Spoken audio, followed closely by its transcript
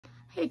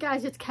Hey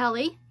guys, it's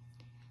Kelly,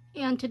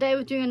 and today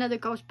we're doing another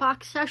ghost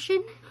box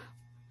session.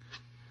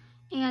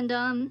 And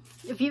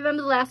if you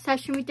remember the last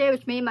session we did, it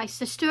was me and my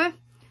sister,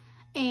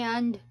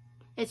 and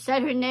it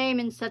said her name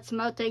and said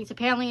some other things.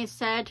 Apparently it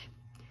said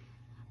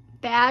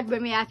bad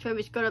when we asked whether it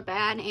was good or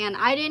bad, and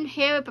I didn't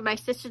hear it, but my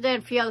sister did,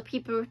 and a few other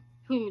people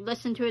who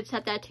listened to it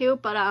said that too.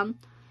 But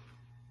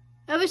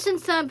ever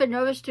since then I've been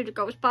nervous to the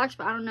ghost box,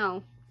 but I don't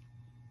know,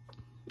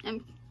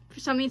 and for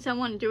some reason I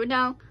want to do it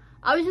now.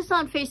 I was just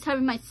on FaceTime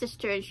with my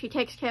sister, and she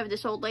takes care of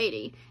this old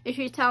lady, and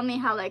she was telling me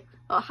how, like,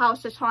 her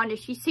house is haunted.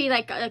 She's seen,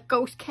 like, a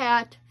ghost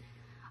cat,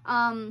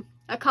 a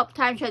couple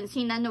times. She hasn't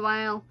seen that in a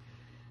while.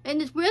 And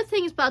there's weird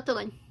things about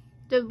the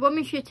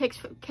woman she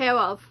takes care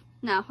of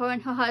now. Her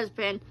and her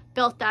husband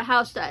built that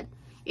house that,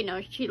 you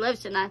know, she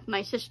lives in, that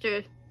my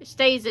sister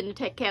stays in to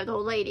take care of the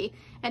old lady.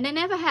 And they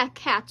never had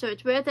cats, so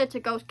it's weird that it's a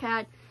ghost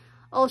cat.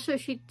 Also,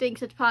 she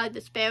thinks it's probably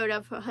the spirit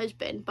of her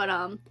husband,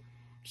 but,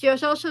 she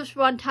was also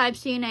one time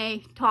seeing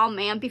a tall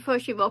man before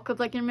she woke up,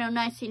 like in the middle of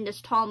the night, seeing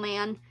this tall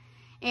man.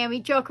 And we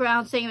joke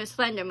around saying it was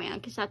Slender Man,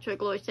 because that's what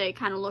Gloria said it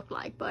kind of looked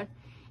like. But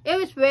it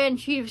was weird, and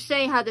she was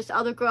saying how this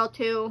other girl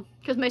too,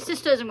 because my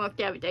sister doesn't work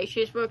there every day.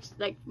 She just works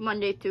like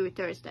Monday through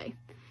Thursday.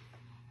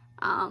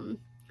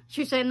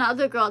 She was saying the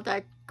other girl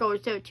that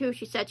goes there too,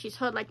 she said she's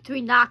heard like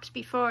 3 knocks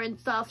before and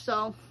stuff.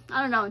 So,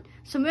 I don't know.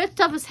 Some weird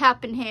stuff has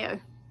happened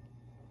here.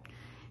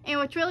 And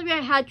what's really weird,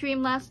 I had a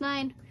dream last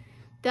night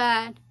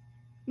that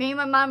me and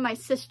my mom and my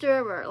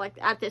sister were, like,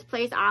 at this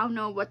place. I don't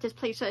know what this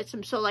place is.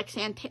 Some sort of, like,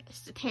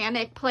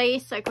 satanic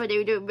place. Like, where they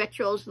would do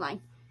rituals and, like,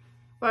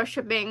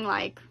 worshiping,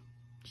 like,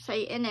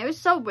 Satan. It was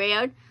so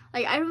weird.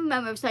 Like, I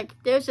remember, it was, like,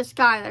 there's this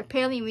guy, and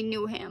apparently we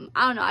knew him.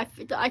 I don't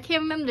know. I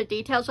can't remember the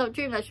details of the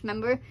dream. I just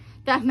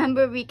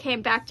remember we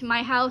came back to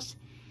my house,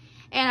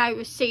 and I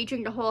was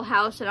saging the whole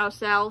house and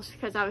ourselves,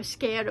 because I was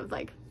scared of,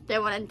 like,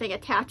 there wasn't anything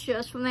attached to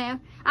us from there.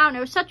 I don't know.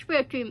 It was such a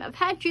weird dream. I've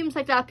had dreams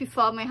like that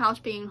before, my house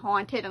being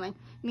haunted, and, like,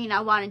 me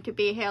not wanting to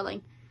be here. Like,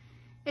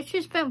 it's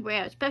just been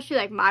weird, especially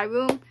like my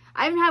room.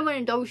 I haven't had one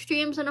of those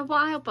dreams in a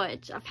while,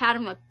 but I've had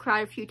them, like,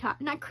 cried a few times.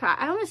 Not cry,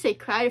 I don't want to say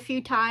cried a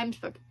few times,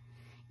 but,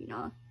 you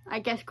know, I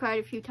guess cried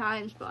a few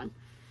times, but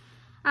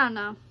I don't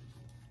know.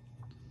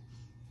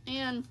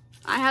 And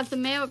I have the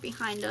mirror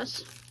behind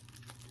us,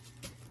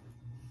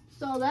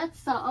 so that's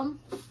something.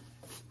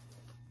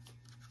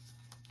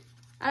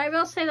 And I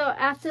will say though,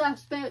 after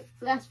that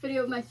last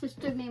video with my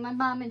sister, me and my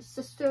mom and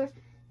sister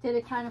did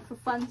it kind of for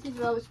funsies.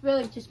 Well, it was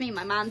really just me and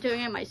my mom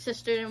doing it. My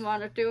sister didn't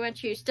want to do it.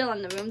 She was still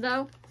in the room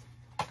though,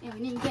 and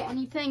we didn't get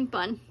anything,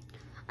 but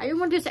I didn't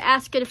want to just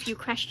ask it a few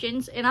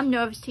questions, and I'm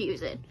nervous to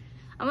use it.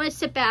 I'm going to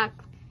sit back.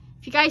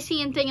 If you guys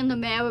see anything in the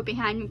mirror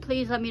behind me,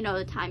 please let me know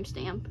the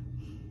timestamp.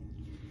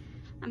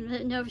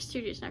 I'm nervous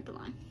too, just not gonna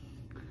lie.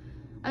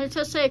 I'm just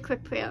going to say a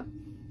quick prayer.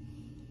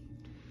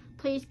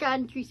 Please, God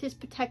and Jesus,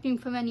 protect me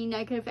from any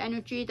negative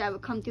energy that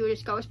would come through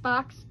this ghost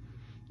box.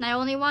 And I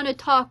only want to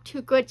talk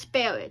to good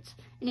spirits.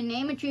 In the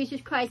name of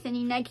Jesus Christ,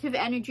 any negative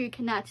energy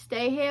cannot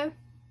stay here.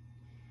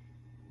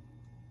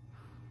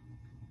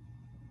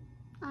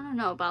 I don't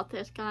know about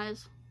this,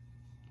 guys.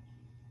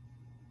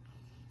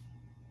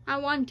 I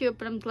want to,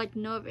 but I'm, like,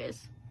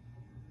 nervous.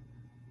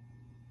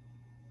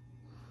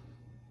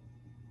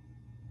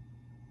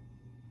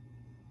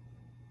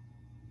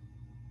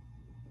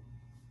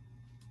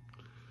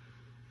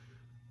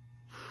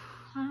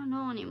 I don't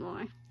know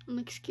anymore. I'm,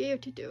 like,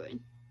 scared to do it.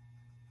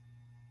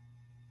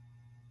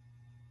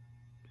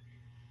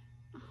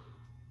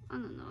 I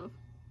don't know.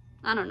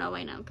 I don't know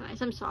right now,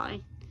 guys. I'm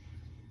sorry.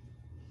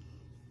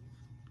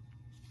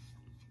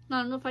 I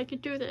don't know if I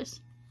could do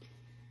this.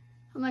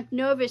 I'm, like,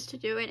 nervous to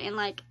do it, and,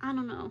 like, I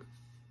don't know.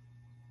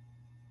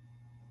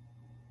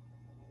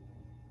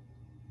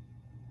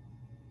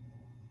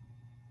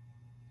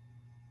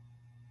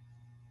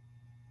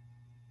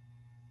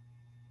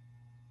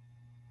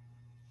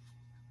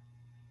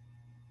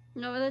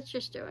 No, let's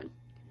just do it.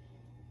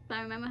 If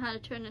I remember how to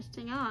turn this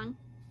thing on.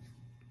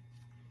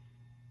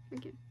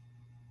 Okay.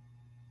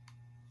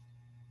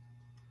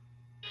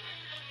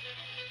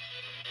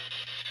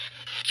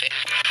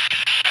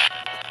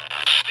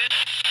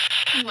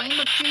 In the name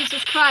of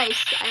Jesus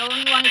Christ, I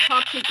only want to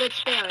talk to good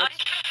spirits.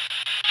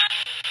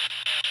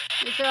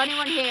 Is there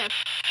anyone here?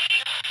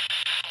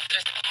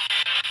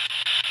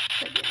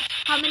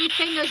 How many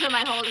fingers am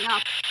I holding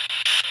up?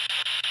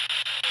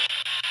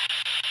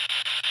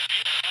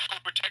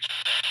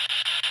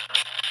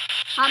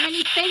 How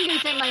many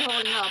fingers am I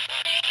holding up?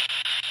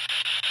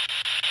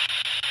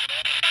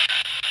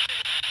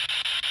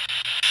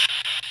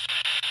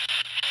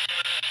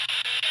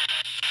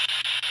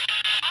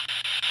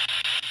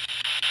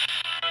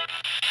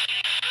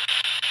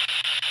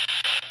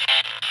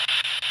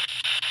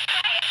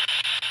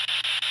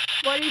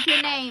 What is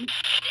your name?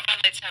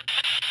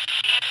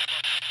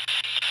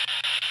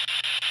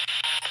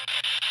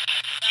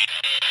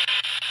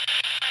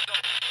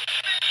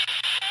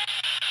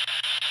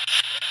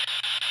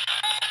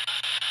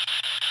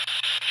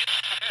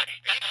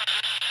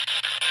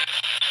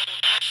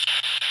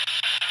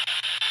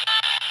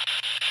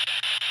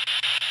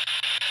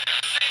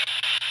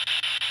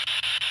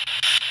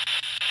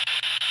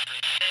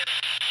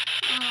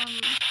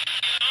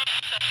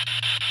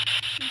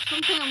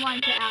 something I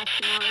wanted to ask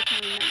you now I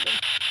can remember.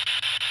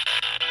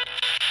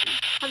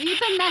 Have you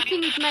been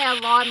messing with my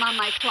alarm on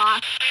my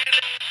clock?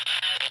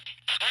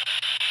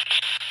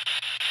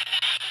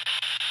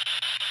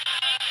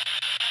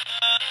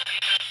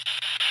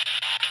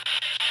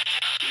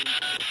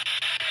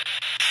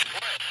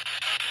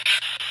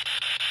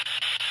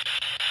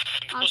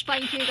 I'll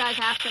explain to you guys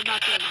after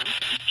about the alarm.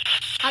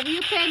 Have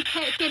you been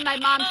taking my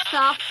mom's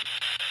stuff?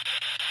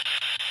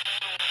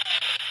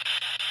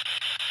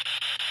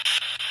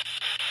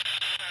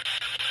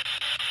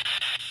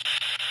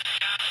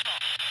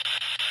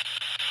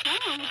 I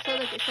almost said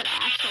like it said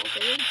asshole,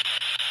 did it?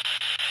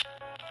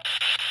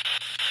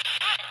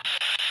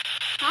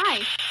 Hi.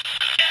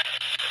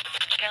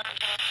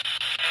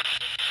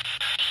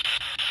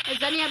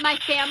 Is any of my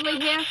family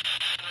here?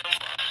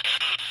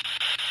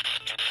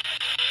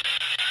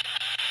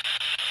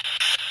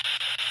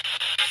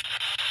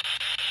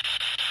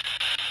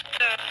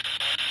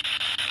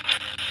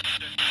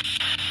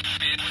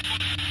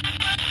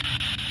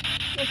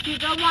 If you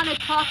don't want to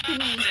talk to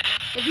me,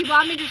 if you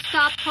want me to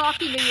stop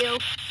talking to you,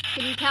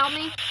 can you tell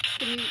me?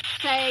 Can you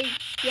say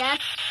yes?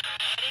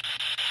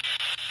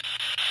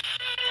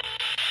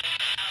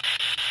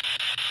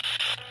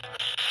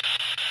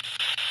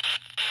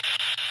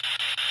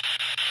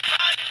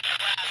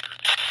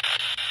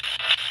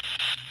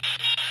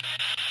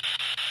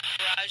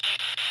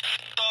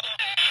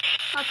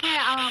 Okay,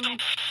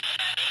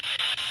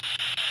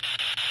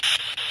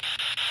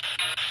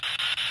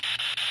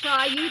 so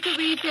are you the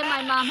reason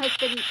my mom has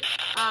been,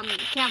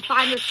 can't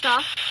find her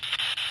stuff?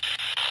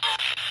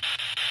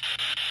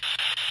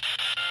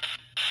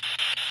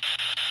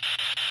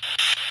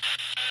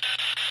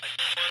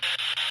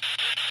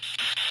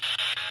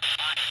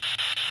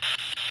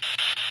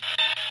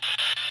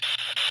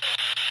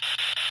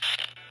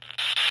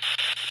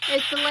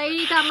 Is the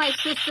lady that my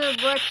sister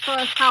works for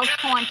house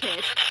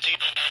haunted?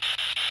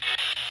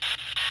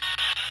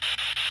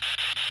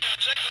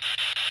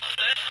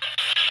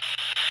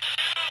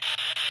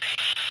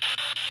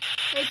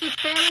 Is the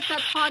spirit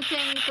that's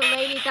haunting the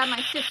lady that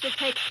my sister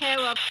takes care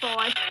of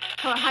for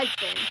her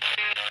husband?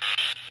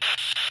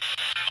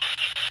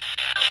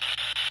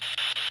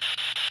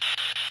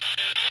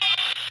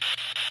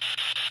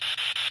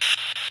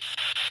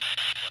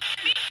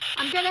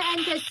 I'm gonna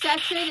end this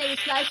session. It was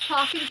nice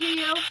talking to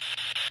you.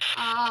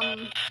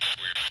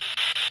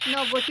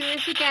 No, we'll do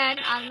this again.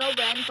 I don't know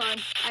when, but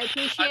I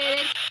appreciate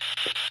it.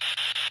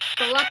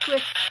 Good luck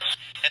with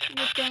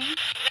your thing.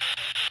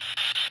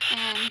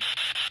 And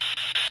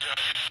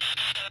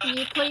can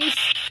you please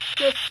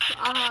just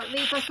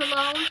leave us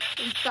alone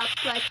and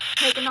stop like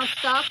taking our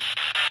stuff?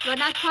 We're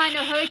not trying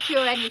to hurt you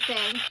or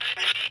anything.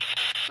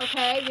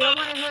 Okay? We don't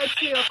want to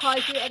hurt you or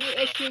cause you any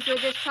issues. We're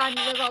just trying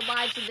to live our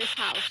lives in this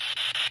house.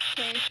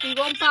 Okay? We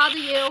won't bother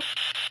you.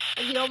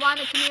 If you don't want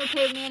to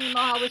communicate with me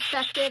anymore, I'll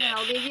respect it and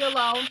I'll leave you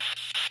alone.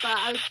 But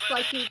I would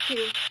like you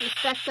to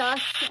respect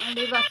us and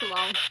leave us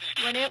alone.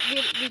 When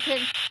we can,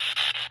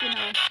 you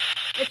know,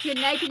 if you're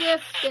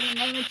negative, then in the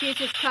name of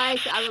Jesus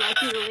Christ, I would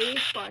like you to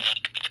leave. But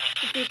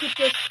if you could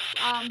just,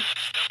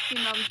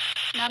 you know,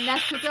 not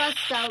mess with us,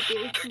 that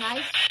would be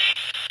nice.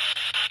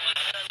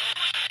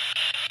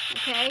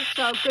 Okay,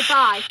 so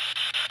goodbye.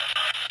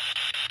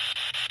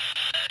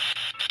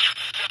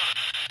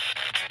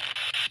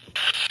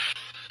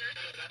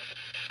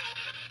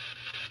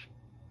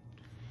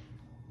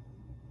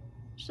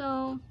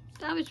 So,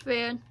 that was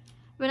weird.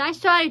 When I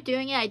started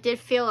doing it, I did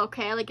feel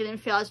okay. Like, I didn't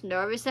feel as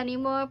nervous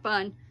anymore,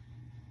 but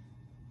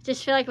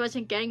just feel like I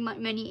wasn't getting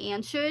many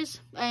answers.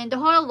 And the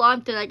whole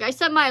alarm thing, like, I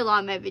set my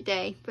alarm every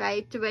day,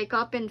 right, to wake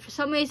up, and for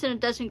some reason it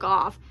doesn't go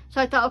off.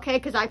 So I thought, okay,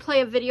 because I play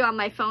a video on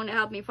my phone to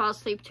help me fall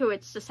asleep too.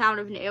 It's the sound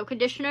of an air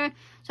conditioner.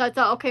 So I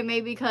thought, okay,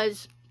 maybe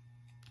because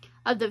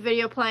of the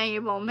video playing,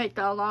 it won't make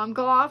the alarm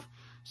go off.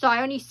 So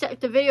I only set,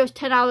 the video is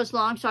 10 hours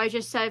long, so I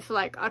just set it for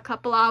like a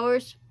couple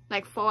hours,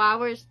 like 4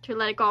 hours, to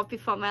let it go off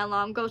before my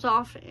alarm goes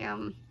off.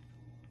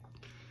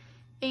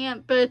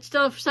 But it's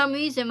still, for some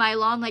reason, my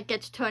alarm like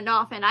gets turned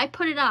off, and I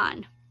put it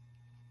on.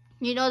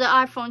 You know, the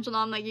iPhone's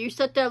alarm, like, you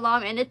set the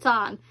alarm and it's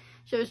on.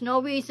 So there's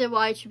no reason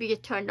why it should be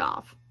turned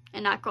off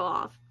and not go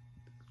off.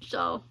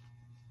 So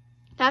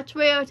that's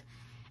weird.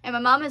 And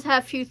my mom has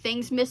had a few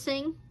things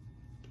missing.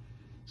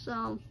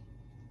 So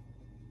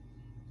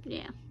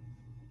yeah.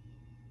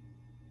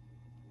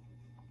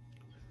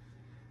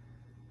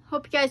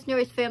 Hope you guys knew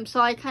his film.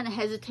 So I kind of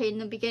hesitated in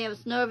the beginning. I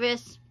was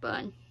nervous,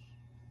 but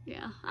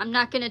yeah, I'm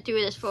not gonna do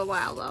this for a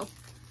while though.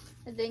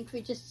 I think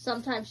we just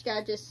sometimes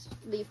gotta just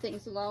leave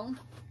things alone.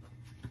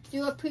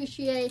 Do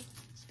appreciate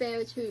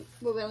spirits who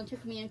were willing to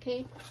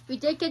communicate. We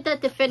did get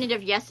that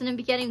definitive yes in the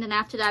beginning. Then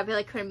after that, I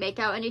really couldn't make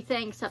out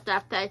anything except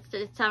after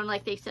it sounded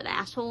like they said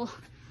asshole.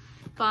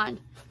 But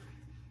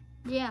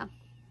yeah,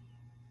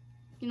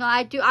 you know,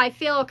 I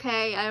feel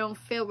okay. I don't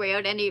feel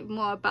weird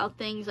anymore about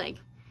things. Like,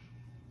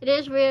 it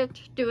is weird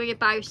doing it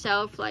by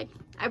yourself. Like,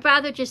 I'd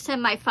rather just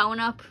send my phone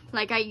up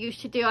like I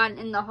used to do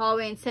in the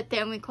hallway and sit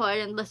there and record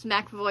and listen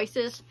back for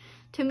voices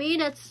to me,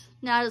 that's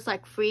not as,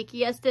 like,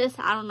 freaky as this.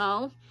 I don't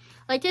know.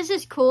 Like, this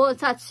is cool.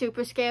 It's not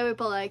super scary,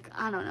 but, like,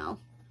 I don't know.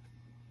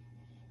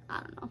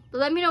 But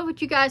let me know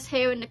what you guys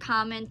hear in the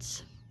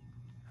comments.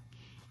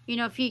 You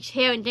know, if you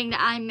hear anything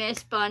that I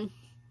missed, but I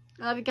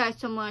love you guys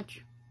so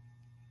much.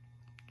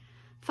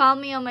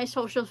 Follow me on my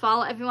socials.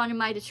 Follow everyone in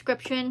my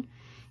description.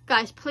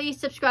 Guys, please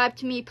subscribe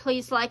to me.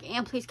 Please like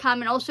and please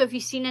comment. Also, if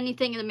you've seen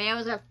anything in the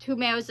mails, I have 2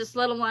 mails, this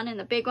little one and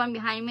the big one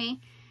behind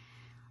me.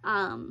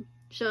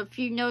 So if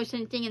you notice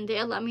anything in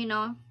there, let me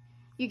know.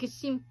 You can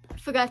see, I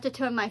forgot to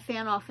turn my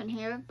fan off in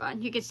here,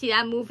 but you can see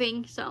that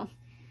moving. So,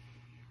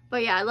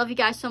 but yeah, I love you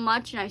guys so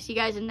much, and I'll see you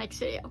guys in the next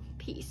video.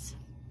 Peace.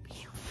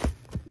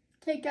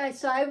 Okay, guys,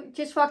 so I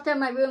just walked out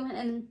of my room,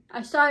 and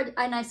I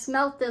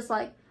smelled this,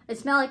 like, it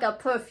smelled like a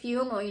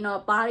perfume or, you know, a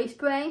body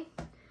spray.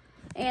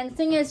 And the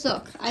thing is,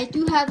 look, I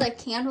do have, like,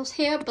 candles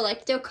here, but,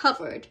 like, they're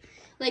covered.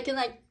 Like, in,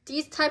 like,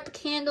 these type of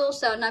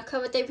candles that are not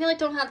covered, they really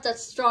don't have that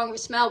strong of a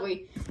smell where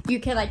you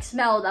can, like,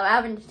 smell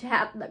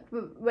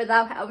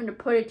without having to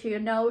put it to your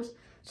nose.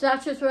 So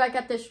that's just where I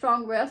got this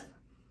strong whiff.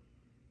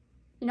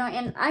 You know,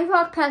 and I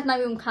walk past my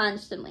room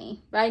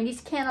constantly, right? These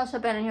candles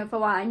have been in here for a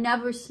while. I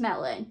never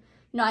smell it.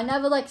 You know, I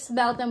never, like,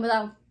 smell them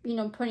without, you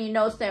know, putting your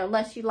nose there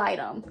unless you light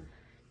them.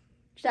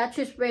 So that's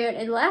just weird.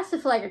 It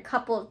lasted for, like, a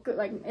couple of,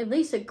 like, at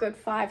least a good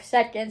 5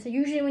 seconds.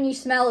 Usually when you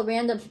smell a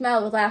random smell,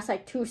 it would last,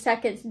 like, 2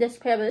 seconds to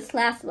disappear, but this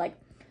lasted, like,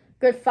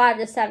 good 5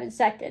 to 7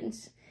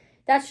 seconds.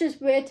 That's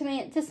just weird to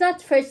me. It's not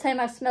the first time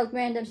I've smelled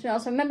random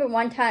smells. I remember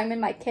one time in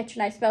my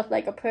kitchen, I smelled,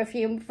 like, a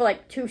perfume for,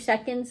 like, 2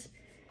 seconds.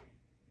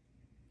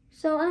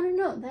 So, I don't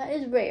know. That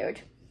is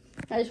weird.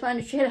 I just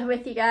wanted to share that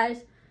with you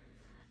guys.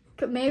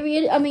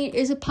 Maybe, I mean,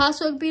 is it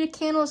possible to be the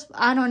candles?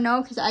 I don't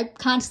know, because I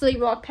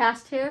constantly walk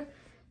past here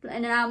in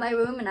and out of my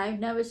room, and I've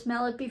never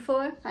smelled it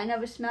before. I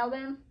never smell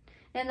them.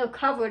 And they're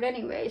covered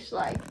anyways,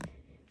 like,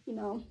 you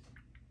know.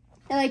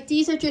 And, like,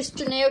 these are just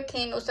generic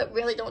candles that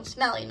really don't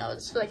smell, you know.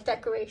 It's, like,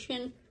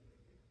 decoration.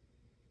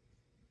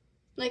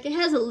 Like, it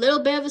has a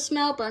little bit of a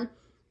smell, but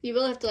you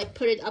really have to, like,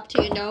 put it up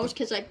to your nose,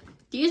 because, like,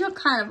 these are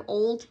kind of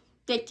old.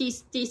 Like,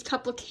 these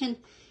couple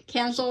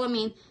candles, I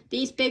mean,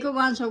 these bigger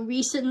ones are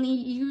recently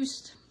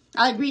used.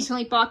 I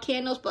recently bought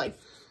candles, but, like,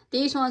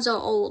 these ones are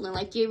old, and,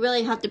 like, you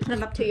really have to put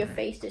them up to your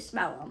face to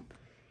smell them,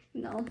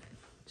 you know?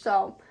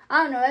 So,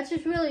 I don't know, that's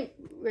just really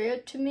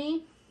weird to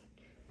me.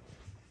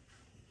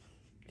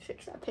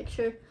 Fix that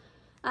picture.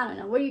 I don't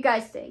know, what do you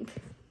guys think?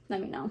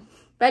 Let me know.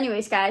 But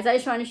anyways, guys, I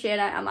just want to share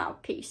that. I'm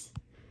out. Peace.